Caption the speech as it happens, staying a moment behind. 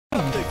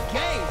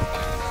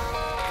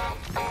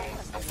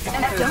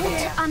Don't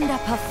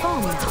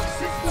underperform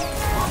now.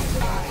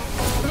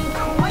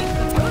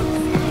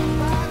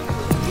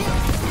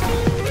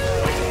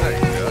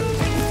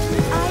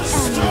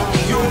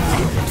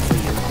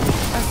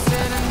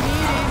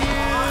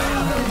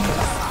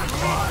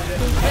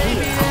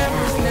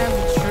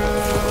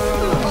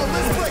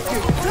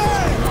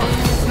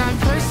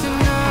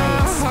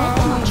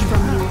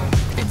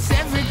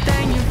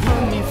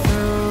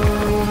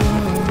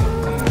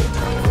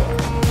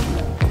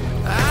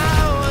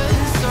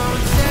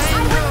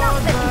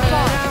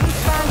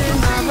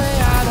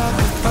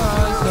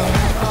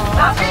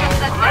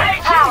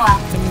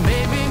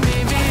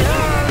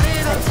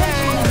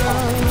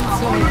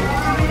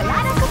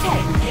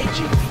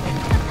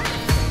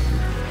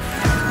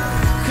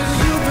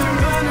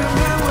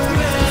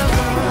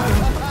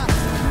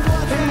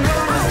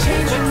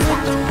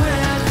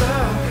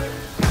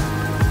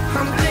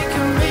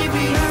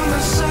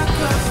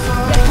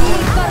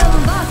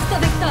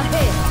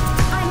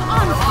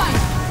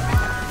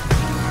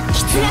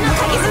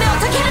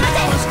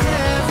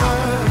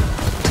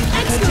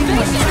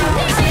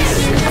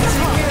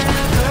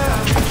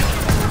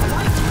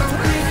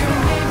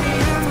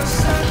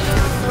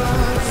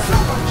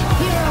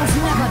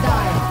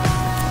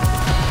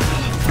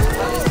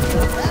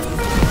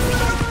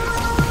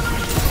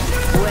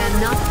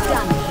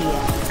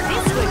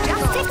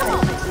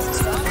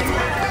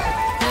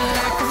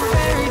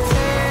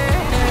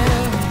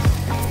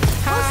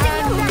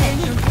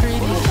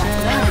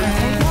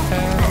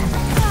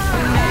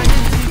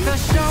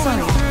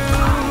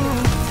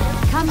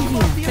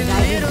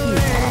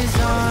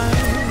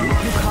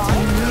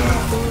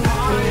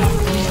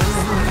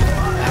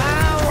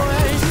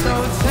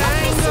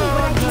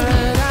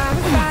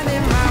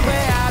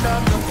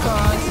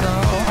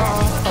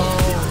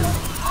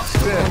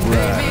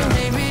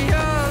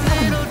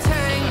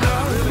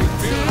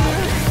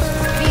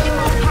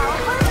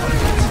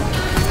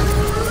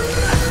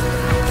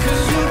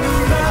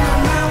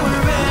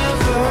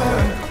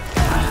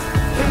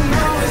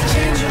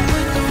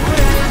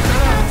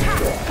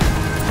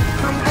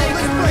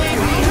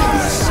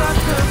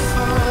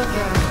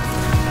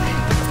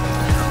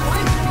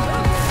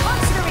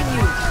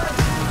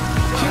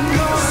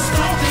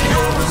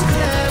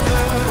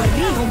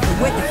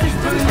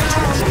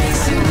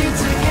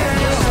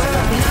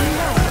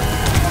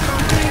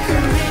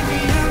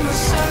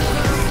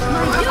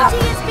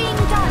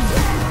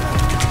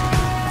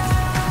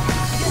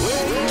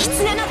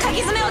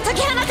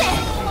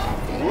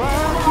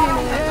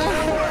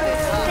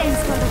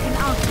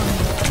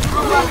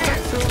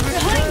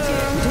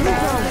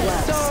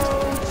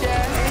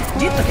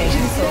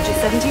 Duplicating Soldier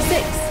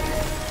 76.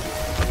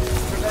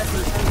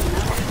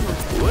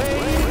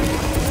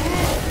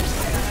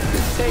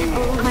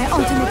 My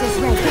ultimate is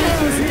ready.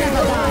 Heroes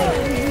never die.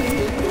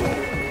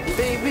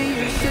 Baby,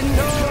 you should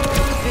know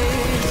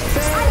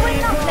this. I will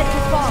not let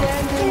you fall.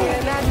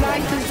 And I'd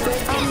like to say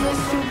I'm the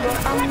super.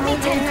 Let me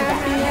tend to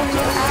that.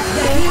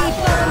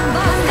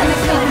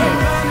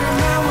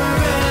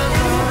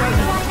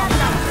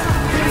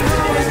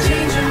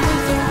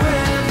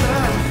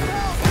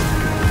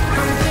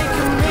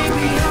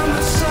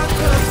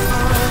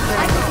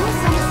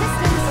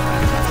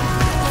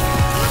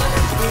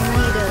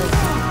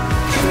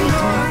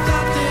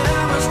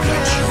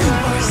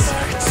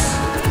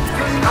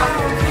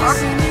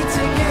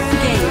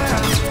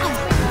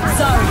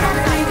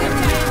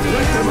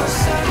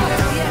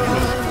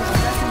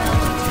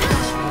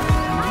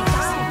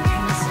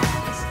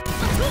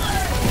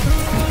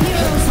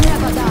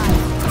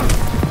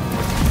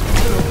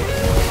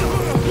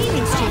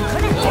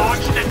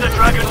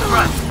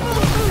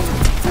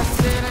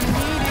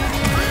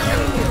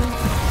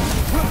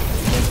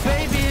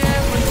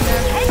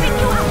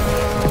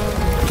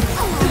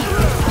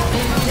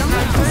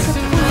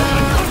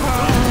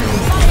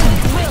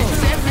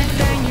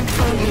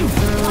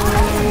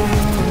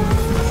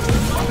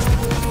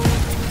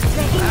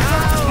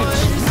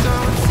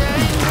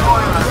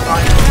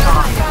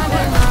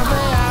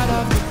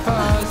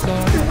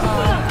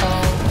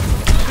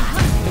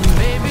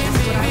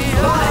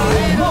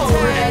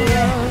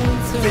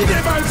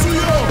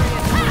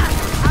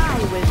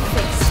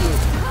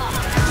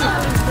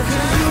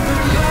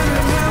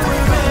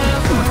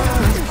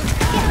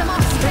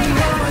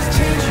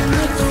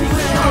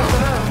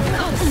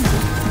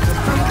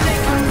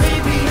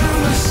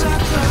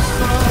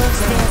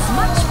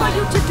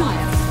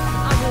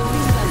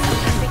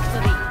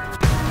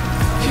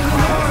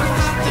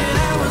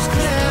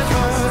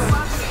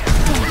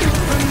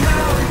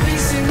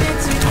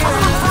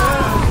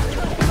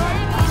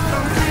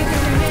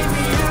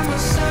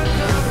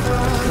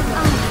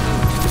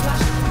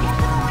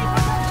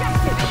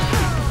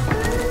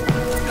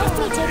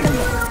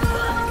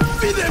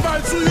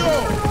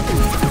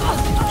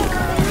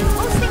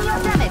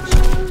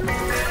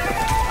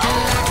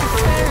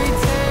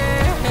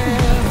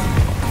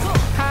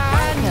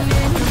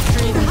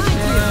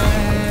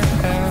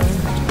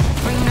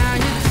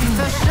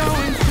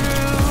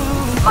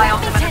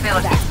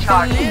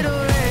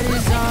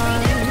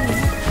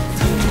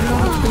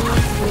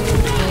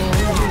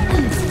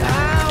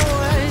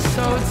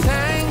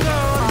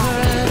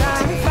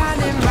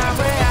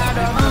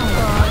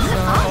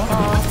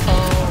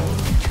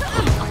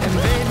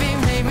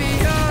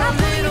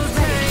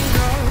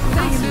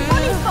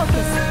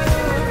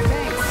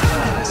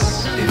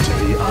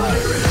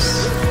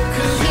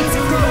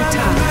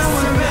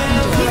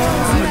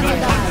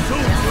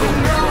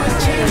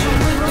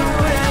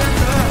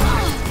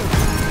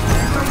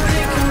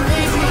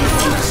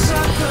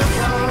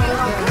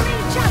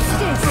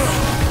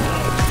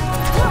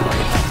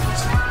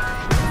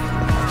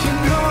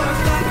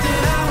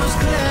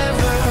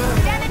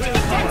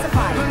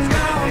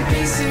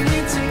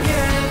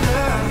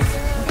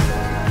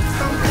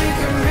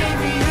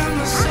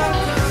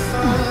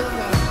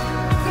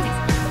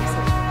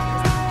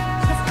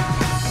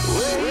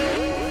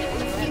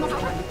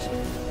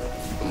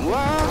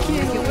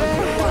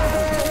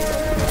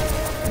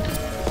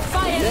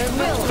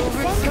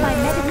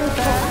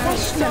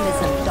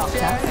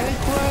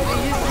 What do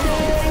you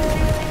say?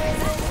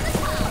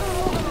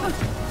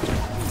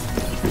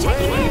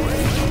 Checking in.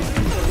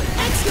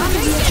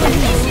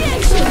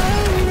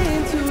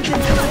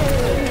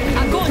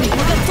 Огонь!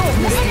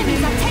 Готовность!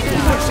 Enemies are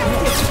taking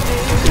objective.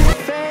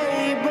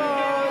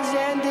 Fables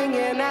ending,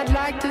 and I'd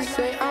like to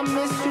say I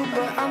miss you,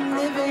 but I'm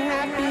living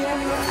happy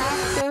ever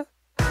after.